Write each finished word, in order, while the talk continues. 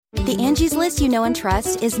The Angie's List you know and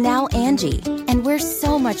trust is now Angie, and we're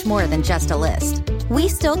so much more than just a list. We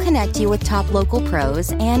still connect you with top local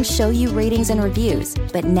pros and show you ratings and reviews,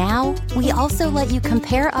 but now we also let you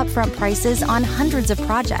compare upfront prices on hundreds of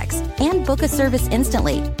projects and book a service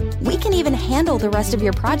instantly. We can even handle the rest of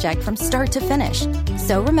your project from start to finish.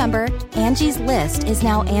 So remember, Angie's List is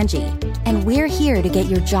now Angie, and we're here to get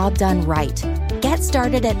your job done right. Get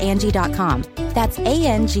started at Angie.com. That's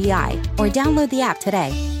ANGI, or download the app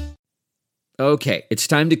today. Okay, it's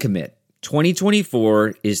time to commit.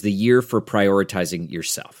 2024 is the year for prioritizing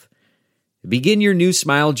yourself. Begin your new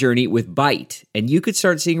smile journey with Byte, and you could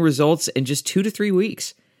start seeing results in just 2 to 3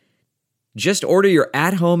 weeks. Just order your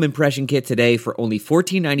at-home impression kit today for only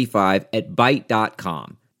 $14.95 at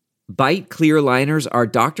Byte.com. Byte clear liners are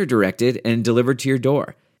doctor-directed and delivered to your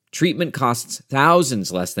door. Treatment costs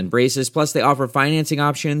thousands less than braces, plus they offer financing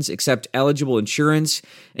options, accept eligible insurance,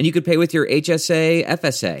 and you could pay with your HSA,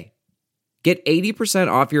 FSA. Get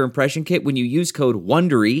 80% off your impression kit when you use code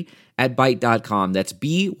WONDERY at Byte.com. That's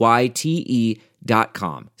BYTE.com.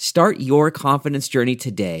 Start your confidence journey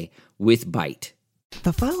today with Byte.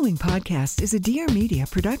 The following podcast is a Dear Media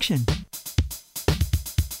production.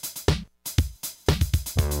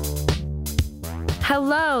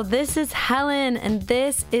 Hello, this is Helen, and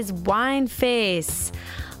this is Wine Face.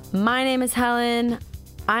 My name is Helen.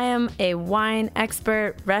 I am a wine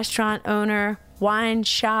expert, restaurant owner, wine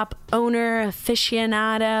shop owner,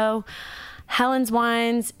 aficionado. Helen's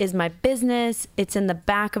Wines is my business. It's in the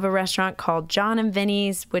back of a restaurant called John and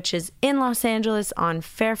Vinny's, which is in Los Angeles on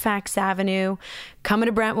Fairfax Avenue. Coming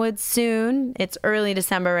to Brentwood soon. It's early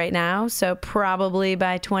December right now, so probably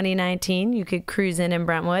by 2019 you could cruise in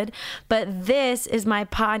Brentwood. But this is my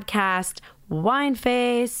podcast, Wine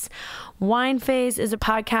Face. Wine Face is a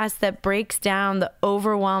podcast that breaks down the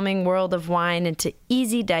overwhelming world of wine into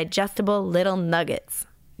easy, digestible little nuggets.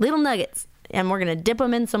 Little nuggets. And we're going to dip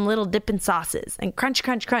them in some little dipping sauces and crunch,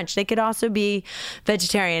 crunch, crunch. They could also be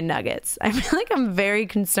vegetarian nuggets. I feel like I'm very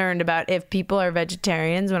concerned about if people are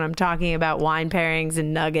vegetarians when I'm talking about wine pairings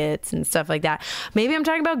and nuggets and stuff like that. Maybe I'm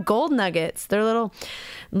talking about gold nuggets. They're little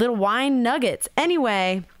wine nuggets.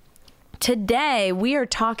 Anyway, today we are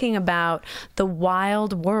talking about the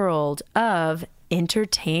wild world of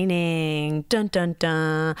entertaining. Dun, dun,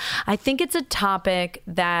 dun. I think it's a topic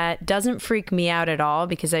that doesn't freak me out at all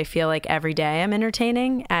because I feel like every day I'm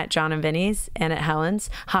entertaining at John and Vinny's and at Helen's.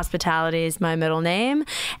 Hospitality is my middle name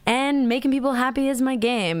and making people happy is my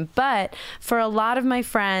game. But for a lot of my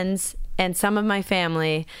friends and some of my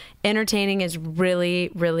family, entertaining is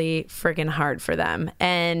really, really friggin' hard for them.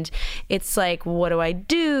 And it's like, what do I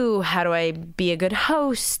do? How do I be a good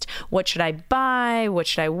host? What should I buy? What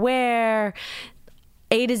should I wear?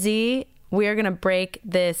 A to Z, we are going to break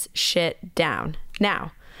this shit down.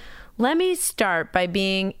 Now, let me start by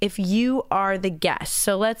being, if you are the guest,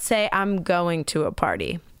 so let's say I'm going to a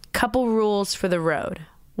party. Couple rules for the road.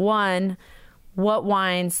 One, what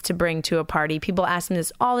wines to bring to a party. People ask me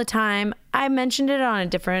this all the time. I mentioned it on a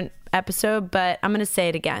different episode, but I'm going to say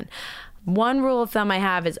it again. One rule of thumb I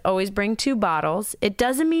have is always bring 2 bottles. It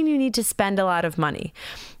doesn't mean you need to spend a lot of money.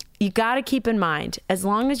 You got to keep in mind, as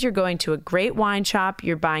long as you're going to a great wine shop,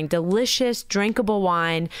 you're buying delicious, drinkable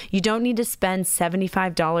wine, you don't need to spend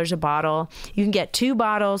 $75 a bottle. You can get 2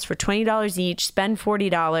 bottles for $20 each, spend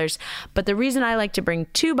 $40. But the reason I like to bring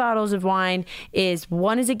 2 bottles of wine is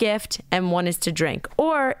one is a gift and one is to drink.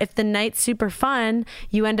 Or if the night's super fun,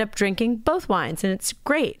 you end up drinking both wines and it's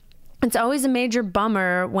great. It's always a major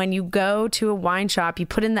bummer when you go to a wine shop, you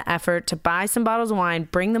put in the effort to buy some bottles of wine,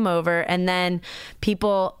 bring them over, and then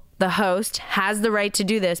the host has the right to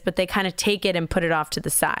do this, but they kind of take it and put it off to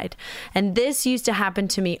the side. And this used to happen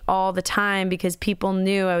to me all the time because people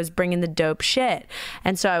knew I was bringing the dope shit.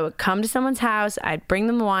 And so I would come to someone's house, I'd bring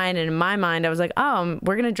them wine, and in my mind, I was like, oh,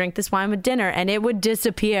 we're going to drink this wine with dinner, and it would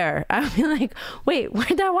disappear. I would be like, wait,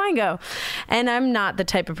 where'd that wine go? And I'm not the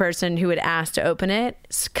type of person who would ask to open it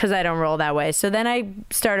because I don't roll that way. So then I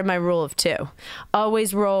started my rule of 2.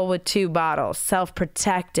 Always roll with 2 bottles,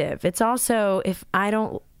 self-protective. It's also, if I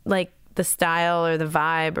don't like the style or the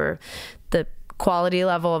vibe or the quality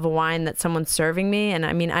level of a wine that someone's serving me, and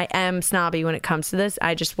I mean, I am snobby when it comes to this,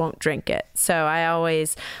 I just won't drink it. So I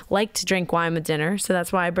always like to drink wine with dinner, so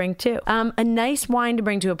that's why I bring 2. A nice wine to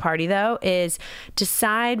bring to a party, though, is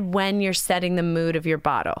decide when you're setting the mood of your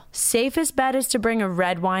bottle. Safest bet is to bring a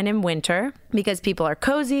red wine in winter because people are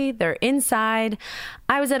cozy, they're inside.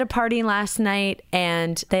 I was at a party last night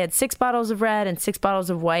and they had 6 bottles of red and 6 bottles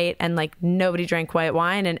of white, and like nobody drank white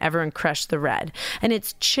wine and everyone crushed the red. And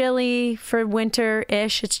it's chilly for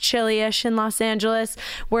winter-ish. It's chilly-ish in Los Angeles.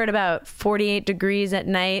 We're at about 48 degrees at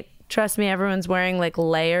night. Trust me, everyone's wearing like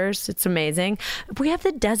layers. It's amazing. We have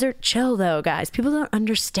the desert chill though, guys. People don't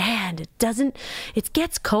understand. It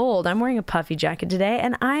gets cold. I'm wearing a puffy jacket today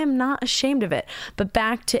and I am not ashamed of it. But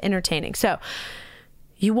back to entertaining. So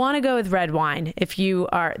you want to go with red wine if you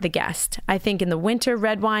are the guest. I think in the winter,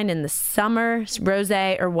 red wine. In the summer,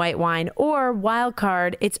 rosé or white wine. Or wild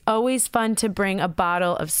card, it's always fun to bring a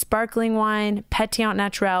bottle of sparkling wine, Pétillant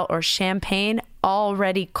Naturel, or champagne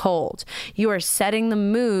already cold. You are setting the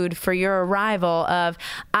mood for your arrival of,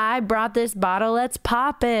 I brought this bottle, let's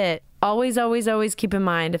pop it. Always, always, always keep in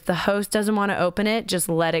mind, if the host doesn't want to open it, just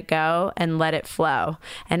let it go and let it flow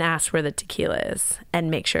and ask where the tequila is and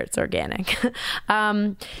make sure it's organic.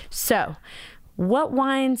 So what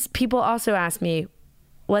wines, people also ask me,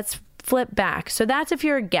 let's flip back. So that's if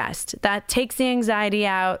you're a guest. That takes the anxiety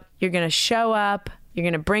out. You're going to show up. You're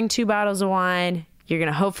going to bring 2 bottles of wine. You're going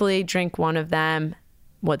to hopefully drink one of them.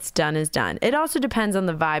 What's done is done. It also depends on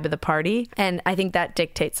the vibe of the party. And I think that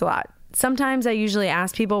dictates a lot. Sometimes I usually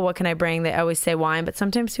ask people, what can I bring? They always say wine, but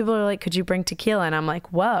sometimes people are like, could you bring tequila? And I'm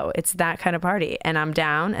like, whoa, it's that kind of party. And I'm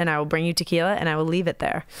down and I will bring you tequila and I will leave it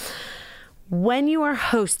there. When you are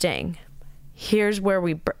hosting, here's where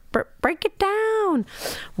we break it down.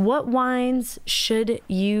 What wines should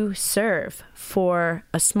you serve for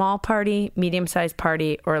a small party, medium-sized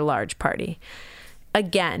party, or a large party?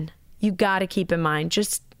 Again, you got to keep in mind,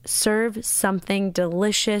 just serve something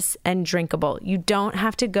delicious and drinkable. You don't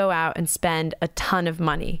have to go out and spend a ton of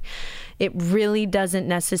money. It really doesn't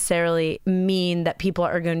necessarily mean that people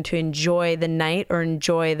are going to enjoy the night or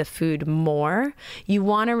enjoy the food more. You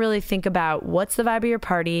want to really think about, what's the vibe of your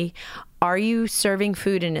party? Are you serving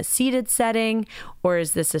food in a seated setting, or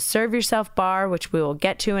is this a serve yourself bar, which we will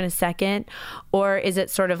get to in a second? Or is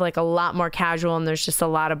it sort of like a lot more casual and there's just a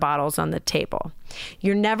lot of bottles on the table?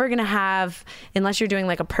 You're never going to have, unless you're doing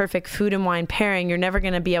like a perfect food and wine pairing, you're never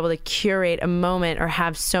going to be able to curate a moment or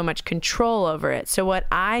have so much control over it. So what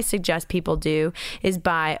I suggest people do is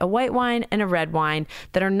buy a white wine and a red wine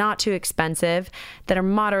that are not too expensive, that are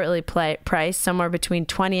moderately priced, somewhere between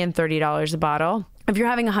 $20 and $30 a bottle. If you're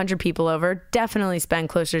having 100 people over, definitely spend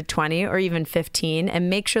closer to 20 or even 15, and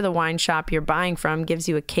make sure the wine shop you're buying from gives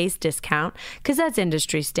you a case discount, because that's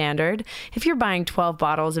industry standard. If you're buying 12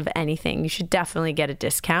 bottles of anything, you should definitely get a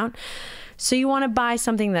discount. So you want to buy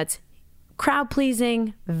something that's crowd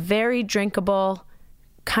pleasing, very drinkable,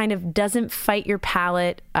 kind of doesn't fight your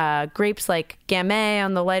palate. Grapes like Gamay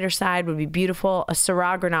on the lighter side would be beautiful. A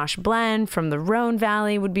Syrah Grenache blend from the Rhone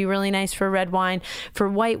Valley would be really nice for red wine. For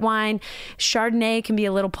white wine, Chardonnay can be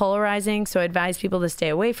a little polarizing, so I advise people to stay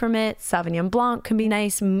away from it. Sauvignon Blanc can be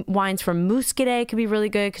nice. Wines from Muscadet could be really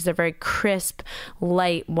good because they're very crisp,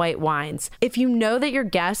 light white wines. If you know that your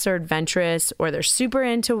guests are adventurous or they're super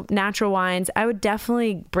into natural wines, I would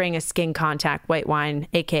definitely bring a skin contact white wine,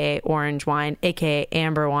 aka orange wine, aka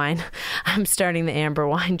amber wine. I'm starting the amber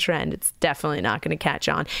wine trend. It's definitely not going to catch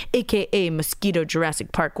on, aka Mosquito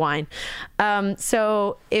Jurassic Park wine.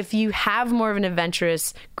 So if you have more of an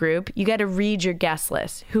adventurous group, you got to read your guest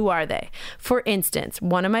list. Who are they? For instance,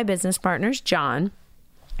 one of my business partners, John,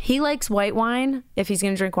 he likes white wine, if he's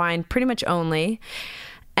going to drink wine, pretty much only.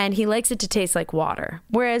 And he likes it to taste like water.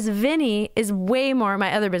 Whereas Vinny is way more,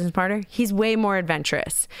 my other business partner, he's way more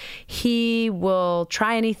adventurous. He will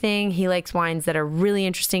try anything. He likes wines that are really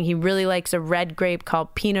interesting. He really likes a red grape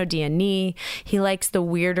called Pinot d'Agny. He likes the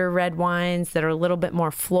weirder red wines that are a little bit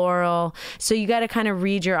more floral. So you got to kind of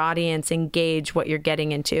read your audience and gauge what you're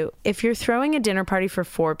getting into. If you're throwing a dinner party for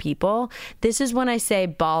 4 people, this is when I say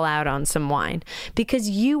ball out on some wine, because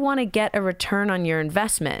you want to get a return on your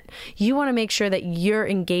investment. You want to make sure that you're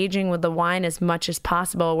engaging with the wine as much as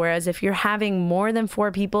possible. Whereas if you're having more than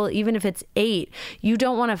 4 people, even if it's 8, you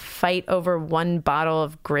don't want to fight over one bottle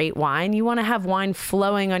of great wine. You want to have wine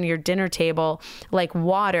flowing on your dinner table like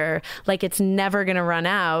water, like it's never going to run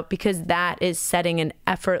out, because that is setting an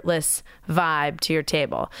effortless vibe to your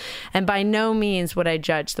table. And by no means would I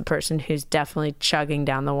judge the person who's definitely chugging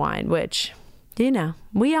down the wine, which, you know,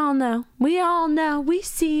 we all know. We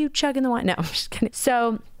see you chugging the wine. No, I'm just kidding.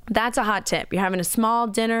 So that's a hot tip. You're having a small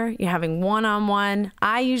dinner, you're having one-on-one.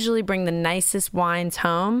 I usually bring the nicest wines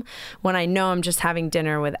home when I know I'm just having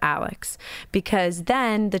dinner with Alex, because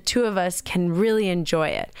then the 2 of us can really enjoy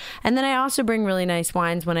it. And then I also bring really nice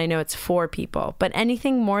wines when I know it's 4 people. But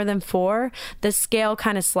anything more than 4, the scale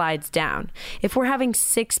kind of slides down. If we're having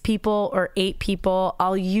 6 people or 8 people,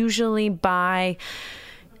 I'll usually buy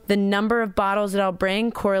the number of bottles that I'll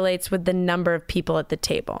bring correlates with the number of people at the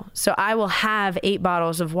table. So I will have 8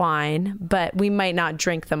 bottles of wine, but we might not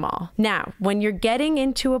drink them all. Now, when you're getting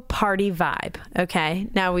into a party vibe, okay,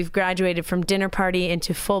 now we've graduated from dinner party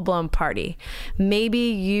into full-blown party. Maybe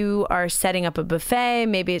you are setting up a buffet,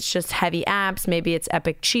 maybe it's just heavy apps, maybe it's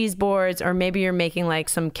epic cheese boards, or maybe you're making like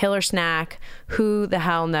some killer snack. Who the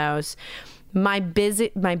hell knows? My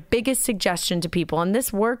biggest suggestion to people, and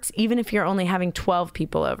this works even if you're only having 12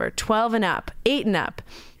 people over, 12 and up, 8 and up,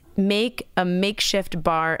 make a makeshift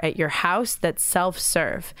bar at your house that's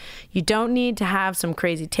self-serve. You don't need to have some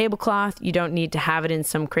crazy tablecloth. You don't need to have it in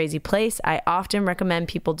some crazy place. I often recommend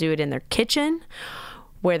people do it in their kitchen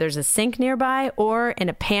where there's a sink nearby, or in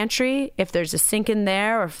a pantry if there's a sink in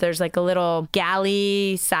there, or if there's like a little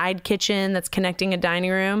galley side kitchen that's connecting a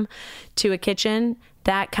dining room to a kitchen.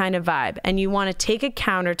 That kind of vibe. And you want to take a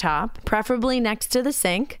countertop, preferably next to the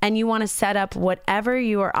sink, and you want to set up whatever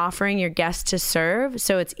you are offering your guests to serve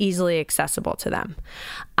so it's easily accessible to them.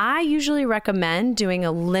 I usually recommend doing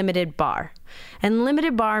a limited bar. And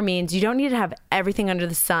limited bar means you don't need to have everything under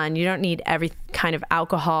the sun. You don't need every kind of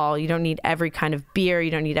alcohol. You don't need every kind of beer. You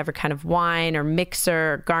don't need every kind of wine or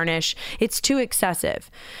mixer or garnish. It's too excessive.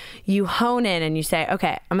 You hone in and you say,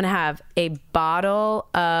 okay, I'm going to have a bottle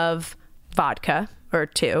of vodka, or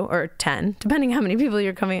 2 or 10, depending how many people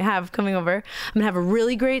you're coming over. I'm gonna have a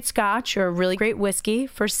really great scotch or a really great whiskey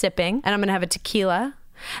for sipping, and I'm gonna have a tequila.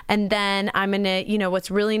 And then I'm gonna, what's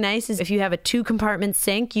really nice is if you have a 2-compartment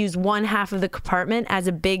sink, use 1/2 of the compartment as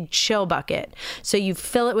a big chill bucket. So you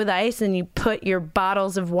fill it with ice and you put your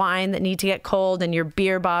bottles of wine that need to get cold and your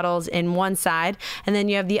beer bottles in one side. And then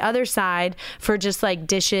you have the other side for just like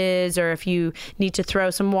dishes, or if you need to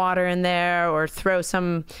throw some water in there or throw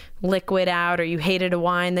some liquid out, or you hated a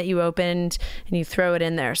wine that you opened and you throw it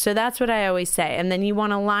in there. So that's what I always say. And then you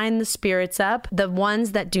want to line the spirits up, the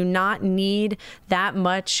ones that do not need that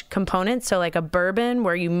much component. So like a bourbon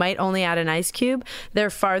where you might only add an ice cube,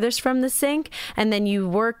 they're farthest from the sink, and then you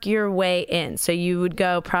work your way in. So you would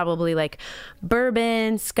go probably like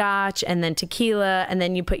bourbon, scotch, and then tequila, and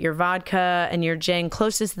then you put your vodka and your gin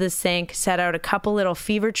closest to the sink, set out a couple little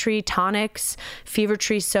Fever Tree tonics, Fever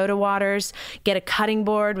Tree soda waters, get a cutting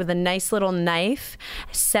board with a nice little knife,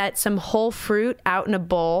 set some whole fruit out in a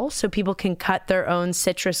bowl so people can cut their own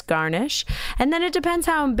citrus garnish. And then it depends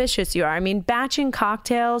how ambitious you are. I mean, batching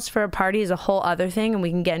cocktails for a party is a whole other thing, and we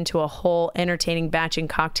can get into a whole entertaining batching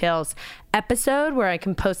cocktails episode where I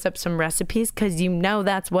can post up some recipes, because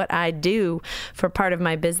that's what I do for part of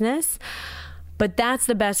my business. But that's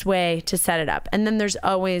the best way to set it up. And then there's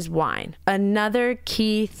always wine. Another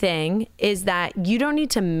key thing is that you don't need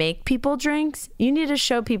to make people drinks. You need to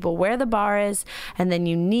show people where the bar is, and then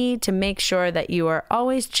you need to make sure that you are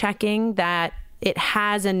always checking that it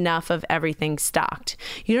has enough of everything stocked.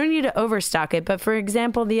 You don't need to overstock it. But for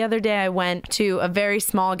example, the other day I went to a very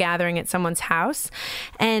small gathering at someone's house,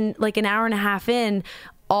 and like an hour and a half in,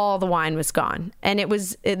 all the wine was gone. And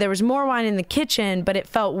there was more wine in the kitchen, but it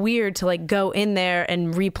felt weird to like go in there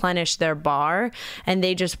and replenish their bar, and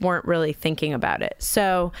they just weren't really thinking about it.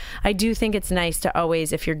 So I do think it's nice to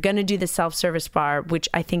always, if you're going to do the self-service bar, which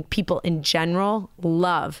I think people in general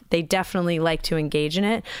love, they definitely like to engage in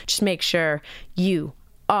it, just make sure you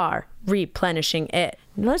are replenishing it.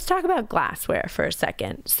 Let's talk about glassware for a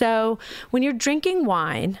second. So when you're drinking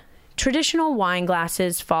wine, traditional wine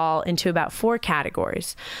glasses fall into about 4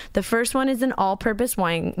 categories. The first one is an all-purpose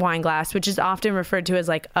wine glass, which is often referred to as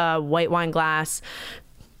like a white wine glass,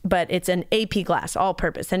 but it's an AP glass,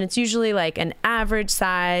 all-purpose. And it's usually like an average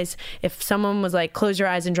size. If someone was like, close your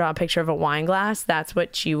eyes and draw a picture of a wine glass, that's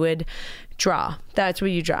what you would draw. That's what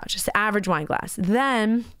you draw, just average wine glass.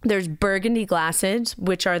 Then there's burgundy glasses,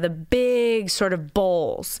 which are the big sort of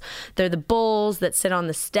bowls. They're the bowls that sit on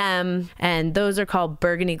the stem, and those are called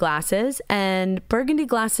burgundy glasses. And burgundy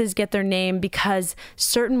glasses get their name because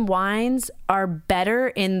certain wines are better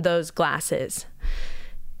in those glasses.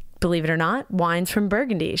 Believe it or not, wines from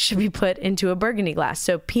Burgundy should be put into a Burgundy glass.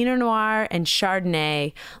 So Pinot Noir and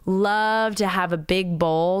Chardonnay love to have a big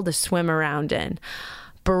bowl to swim around in.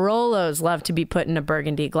 Barolos love to be put in a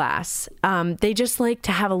Burgundy glass. They just like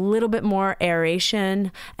to have a little bit more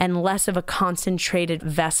aeration and less of a concentrated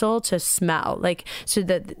vessel to smell, like so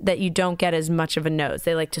that you don't get as much of a nose.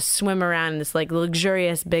 They like to swim around in this like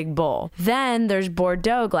luxurious big bowl. Then there's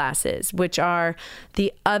Bordeaux glasses, which are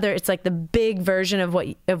the other. It's like the big version of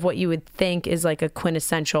what you would think is like a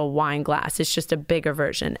quintessential wine glass. It's just a bigger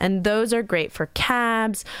version, and those are great for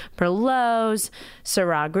Cabs, Merlots,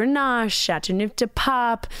 Syrah Grenache, Chateauneuf du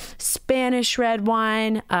Pape, Spanish red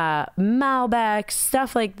wine, Malbec,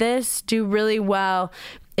 stuff like this do really well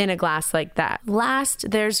in a glass like that.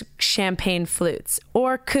 Last, there's champagne flutes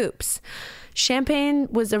or coupes. Champagne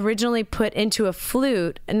was originally put into a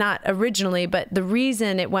flute, not originally, but the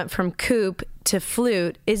reason it went from coupe to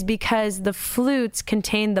flute is because the flutes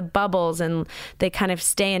contain the bubbles and they kind of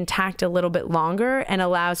stay intact a little bit longer and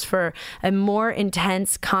allows for a more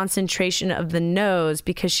intense concentration of the nose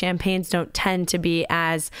because champagnes don't tend to be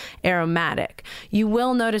as aromatic. You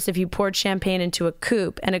will notice if you poured champagne into a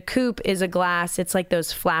coupe, and a coupe is a glass, it's like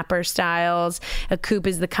those flapper styles. A coupe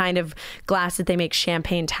is the kind of glass that they make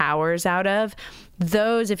champagne towers out of.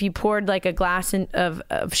 Those, if you poured like a glass of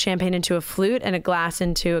champagne into a flute and a glass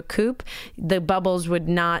into a coupe, the bubbles would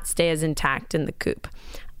not stay as intact in the coupe.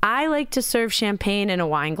 I like to serve champagne in a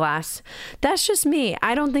wine glass. That's just me.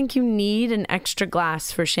 I don't think you need an extra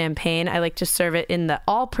glass for champagne. I like to serve it in the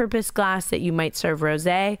all-purpose glass that you might serve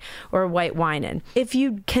rosé or white wine in. If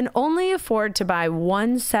you can only afford to buy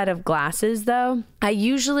one set of glasses, though, I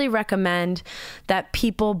usually recommend that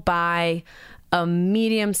people buy a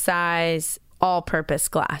medium-size all-purpose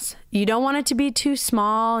glass. You don't want it to be too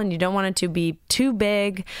small and you don't want it to be too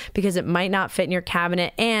big because it might not fit in your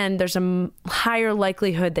cabinet, and there's a higher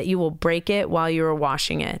likelihood that you will break it while you're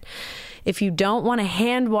washing it. If you don't want to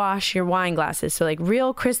hand wash your wine glasses, so like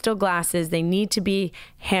real crystal glasses, they need to be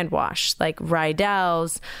hand washed. Like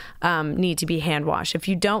Riedel's need to be hand washed. If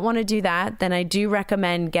you don't want to do that, then I do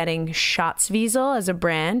recommend getting Schatzwiesel as a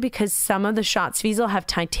brand because some of the Schatzwiesel have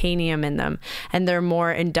titanium in them and they're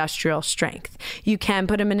more industrial strength. You can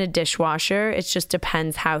put them in a dishwasher. It just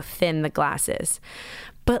depends how thin the glass is.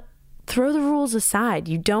 But throw the rules aside.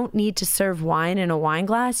 You don't need to serve wine in a wine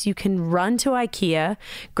glass. You can run to IKEA,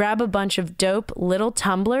 grab a bunch of dope little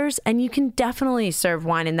tumblers, and you can definitely serve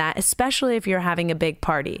wine in that, especially if you're having a big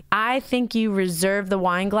party. I think you reserve the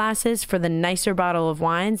wine glasses for the nicer bottle of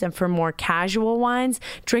wines, and for more casual wines,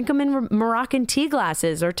 drink them in Moroccan tea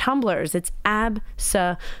glasses or tumblers. It's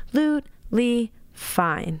absolutely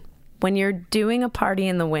fine. When you're doing a party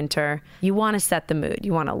in the winter, you want to set the mood.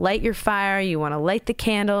 You want to light your fire, you want to light the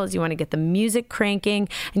candles, you want to get the music cranking,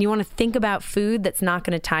 and you want to think about food that's not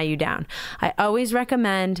going to tie you down. I always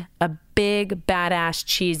recommend a big, badass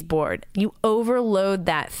cheese board. You overload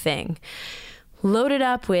that thing. Load it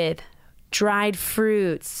up with dried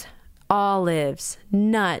fruits, olives,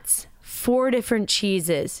 nuts, 4 different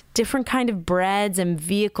cheeses, different kind of breads and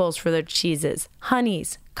vehicles for their cheeses,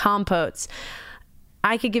 honeys, compotes.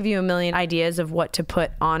 I could give you a million ideas of what to put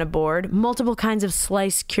on a board, multiple kinds of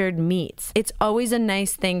sliced cured meats. It's always a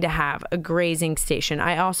nice thing to have, a grazing station.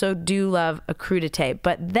 I also do love a crudité.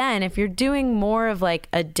 But then if you're doing more of like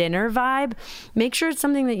a dinner vibe, make sure it's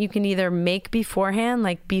something that you can either make beforehand,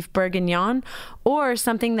 like beef bourguignon, or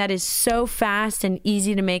something that is so fast and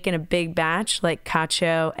easy to make in a big batch, like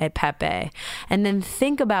cacio e pepe. And then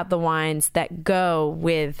think about the wines that go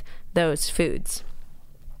with those foods.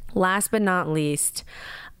 Last but not least,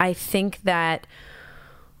 I think that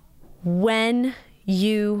when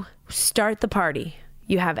you start the party,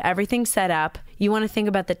 you have everything set up, you want to think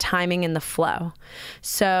about the timing and the flow.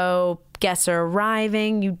 So guests are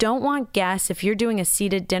arriving. You don't want guests, if you're doing a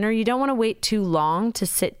seated dinner, you don't want to wait too long to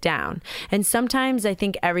sit down. And sometimes I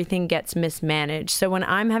think everything gets mismanaged. So when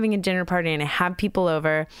I'm having a dinner party and I have people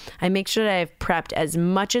over, I make sure that I've prepped as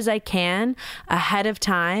much as I can ahead of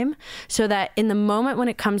time so that in the moment when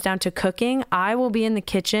it comes down to cooking, I will be in the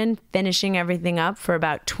kitchen finishing everything up for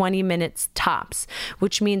about 20 minutes tops,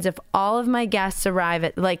 which means if all of my guests arrive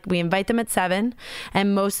at, like we invite them at 7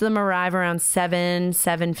 and most of them arrive around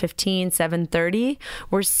 7:15, 7:30,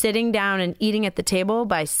 we're sitting down and eating at the table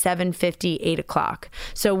by 7:50, 8 o'clock.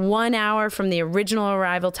 So 1 hour from the original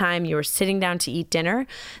arrival time, you were sitting down to eat dinner.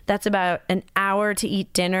 That's about an hour to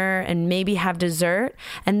eat dinner and maybe have dessert.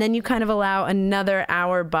 And then you kind of allow another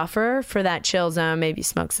hour buffer for that chill zone, maybe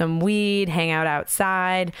smoke some weed, hang out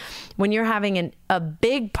outside. When you're having a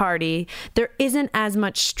big party, there isn't as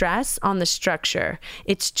much stress on the structure.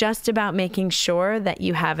 It's just about making sure that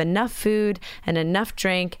you have enough food and enough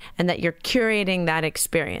drink and that you're curating that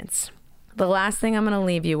experience. The last thing I'm going to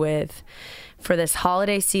leave you with for this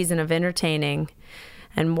holiday season of entertaining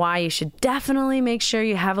and why you should definitely make sure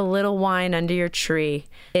you have a little wine under your tree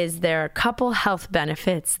is there are a couple health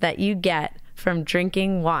benefits that you get from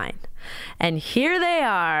drinking wine. And here they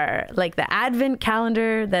are, like the advent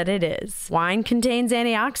calendar that it is. Wine contains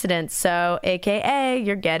antioxidants, so AKA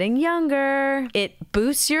you're getting younger. It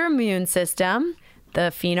boosts your immune system.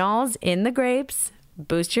 The phenols in the grapes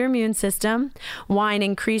boost your immune system. Wine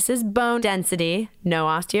increases bone density, no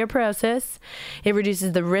osteoporosis. It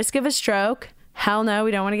reduces the risk of a stroke. Hell no, we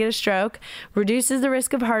don't want to get a stroke. Reduces the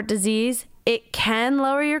risk of heart disease. It can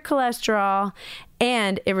lower your cholesterol.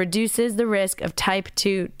 and it reduces the risk of type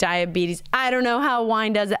 2 diabetes. I don't know how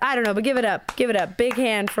wine does it. I don't know, but give it up. Give it up. Big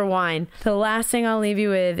hand for wine. The last thing I'll leave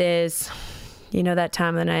you with is, you know that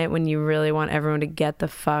time of the night when you really want everyone to get the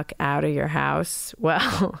fuck out of your house?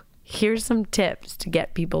 Well, here's some tips to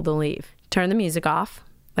get people to leave. Turn the music off.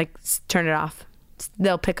 Like, turn it off.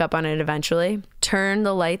 They'll pick up on it eventually. Turn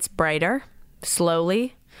the lights brighter,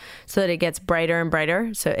 slowly, so that it gets brighter and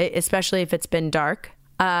brighter. So especially if it's been dark.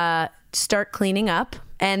 Start cleaning up.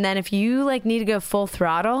 And then if you like need to go full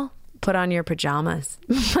throttle, put on your pajamas.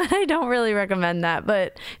 I don't really recommend that,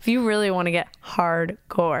 but if you really want to get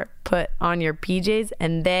hardcore, put on your PJs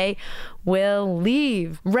and they will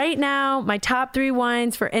leave. Right now, my top 3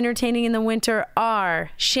 wines for entertaining in the winter are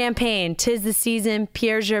Champagne, 'Tis the Season,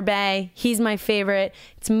 Pierre Gerber. He's my favorite.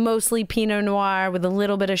 It's mostly Pinot Noir with a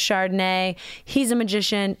little bit of Chardonnay. He's a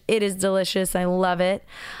magician. It is delicious. I love it.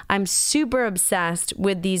 I'm super obsessed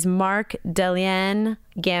with these Marc Deligne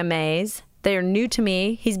Gamay. They're new to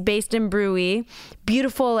me. He's based in Brouy.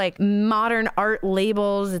 Beautiful, like modern art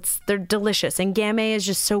labels. They're delicious. And Gamay is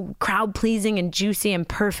just so crowd pleasing and juicy and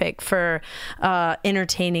perfect for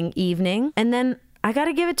entertaining evening. And then I got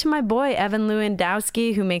to give it to my boy, Evan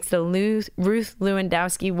Lewandowski, who makes the Ruth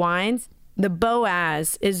Lewandowski wines. The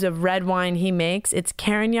Boaz is a red wine he makes. It's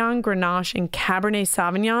Carignan, Grenache, and Cabernet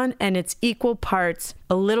Sauvignon. And it's equal parts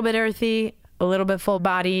a little bit earthy, a little bit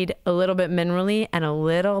full-bodied, a little bit minerally, and a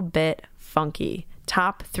little bit funky.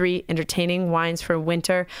 Top 3 entertaining wines for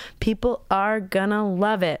winter. People are gonna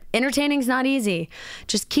love it. Entertaining's not easy.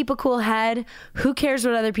 Just keep a cool head. Who cares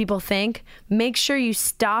what other people think? Make sure you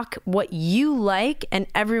stock what you like and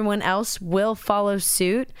everyone else will follow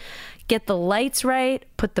suit. Get the lights right,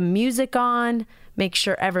 put the music on, make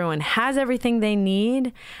sure everyone has everything they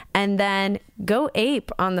need, and then go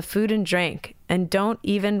ape on the food and drink. And don't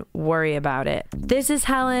even worry about it. This is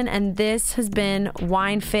Helen, and this has been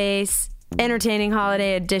Wine Face Entertaining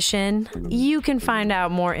Holiday Edition. You can find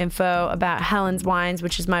out more info about Helen's Wines,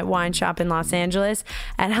 which is my wine shop in Los Angeles,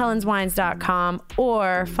 at helenswines.com,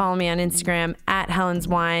 or follow me on Instagram at Helen's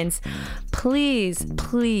Wines. Please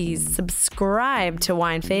subscribe to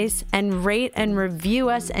Wine Face and rate and review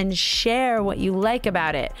us and share what you like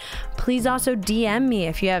about it. Please also DM me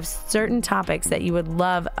if you have certain topics that you would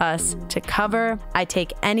love us to cover. I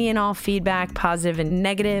take any and all feedback, positive and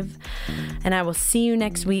negative, and I will see you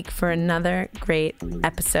next week for another great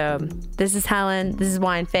episode. This is Helen. This is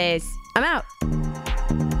Wine Face. I'm out.